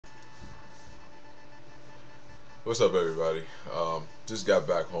What's up, everybody? Just got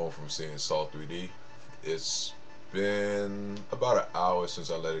back home from seeing Saw 3D. It's been about an hour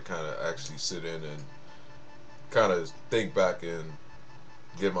since I let it kind of actually sit in and kind of think back and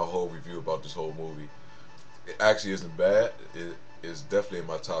get my whole review about this whole movie. It actually isn't bad. It is definitely in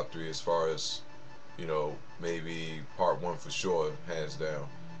my top three as far as maybe part one for sure, hands down.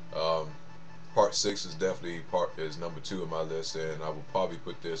 Um, part six is definitely part is number two in my list, and I would probably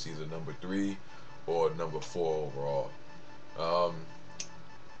put this either number three or number four overall. Um,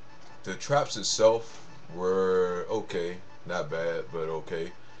 the traps itself were okay, not bad, but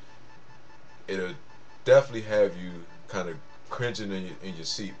okay. It'll definitely have you kind of cringing in your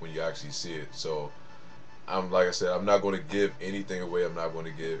seat when you actually see it. So I'm like I said, I'm not going to give anything away. I'm not going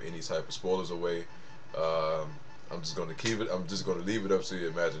to give any type of spoilers away. Um, I'm just going to keep it. I'm just going to leave it up to your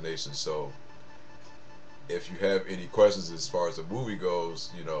imagination. So if you have any questions as far as the movie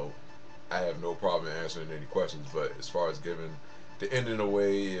goes, I have no problem answering any questions. But as far as giving the ending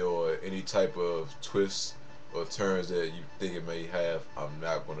away or any type of twists or turns that you think it may have, I'm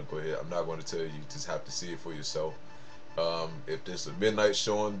not going to go ahead. I'm not going to tell you. You just have to see it for yourself. If there's a midnight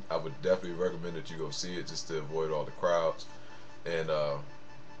showing, I would definitely recommend that you go see it just to avoid all the crowds. And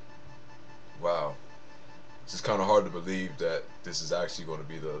wow, it's just kind of hard to believe that this is actually going to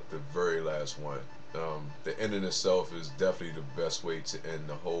be the very last one. The ending itself is definitely the best way to end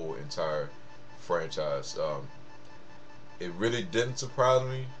the whole entire franchise. It really didn't surprise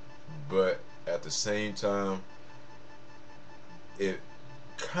me, but at the same time, it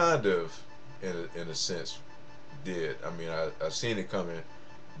kind of, in a sense, did. I mean, I've seen it coming,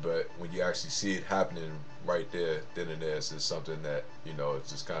 but when you actually see it happening right there, then and there, it's just something that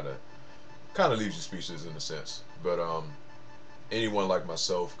it's just kind of leaves you speechless in a sense. But anyone like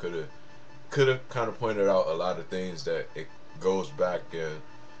myself could have kind of pointed out a lot of things that it goes back and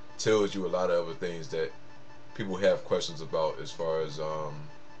tells you a lot of other things that people have questions about as far as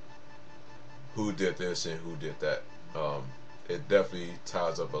who did this and who did that. Um, it definitely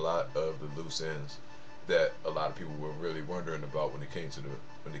ties up a lot of the loose ends that a lot of people were really wondering about when it came to the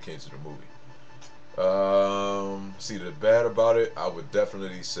movie. See, the bad about it, I would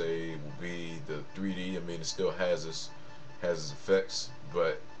definitely say would be the 3D. I mean, it still has its effects,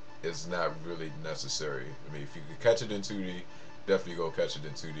 but it's not really necessary. I mean, if you could catch it in 2D, definitely go catch it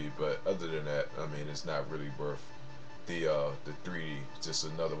in 2D. But other than that, I mean, it's not really worth the 3D. It's just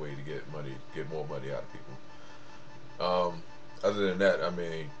another way to get money, get more money out of people. Other than that, I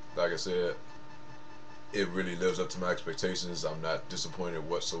mean, like I said, it really lives up to my expectations. I'm not disappointed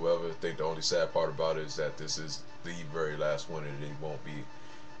whatsoever. I think the only sad part about it is that this is the very last one, and they won't be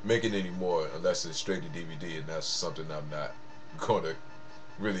making any more unless it's straight to DVD, and that's something I'm not going to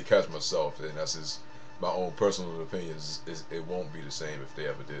really catch myself. And that's just my own personal opinion. It won't be the same if they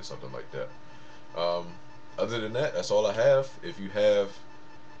ever did something like that. Um, Other than that, that's all I have. If you have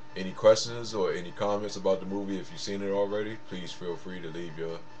any questions or any comments about the movie, if you've seen it already, please feel free to leave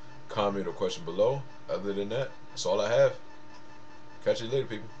your comment or question below. Other than that, that's all I have. Catch you later,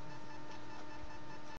 people.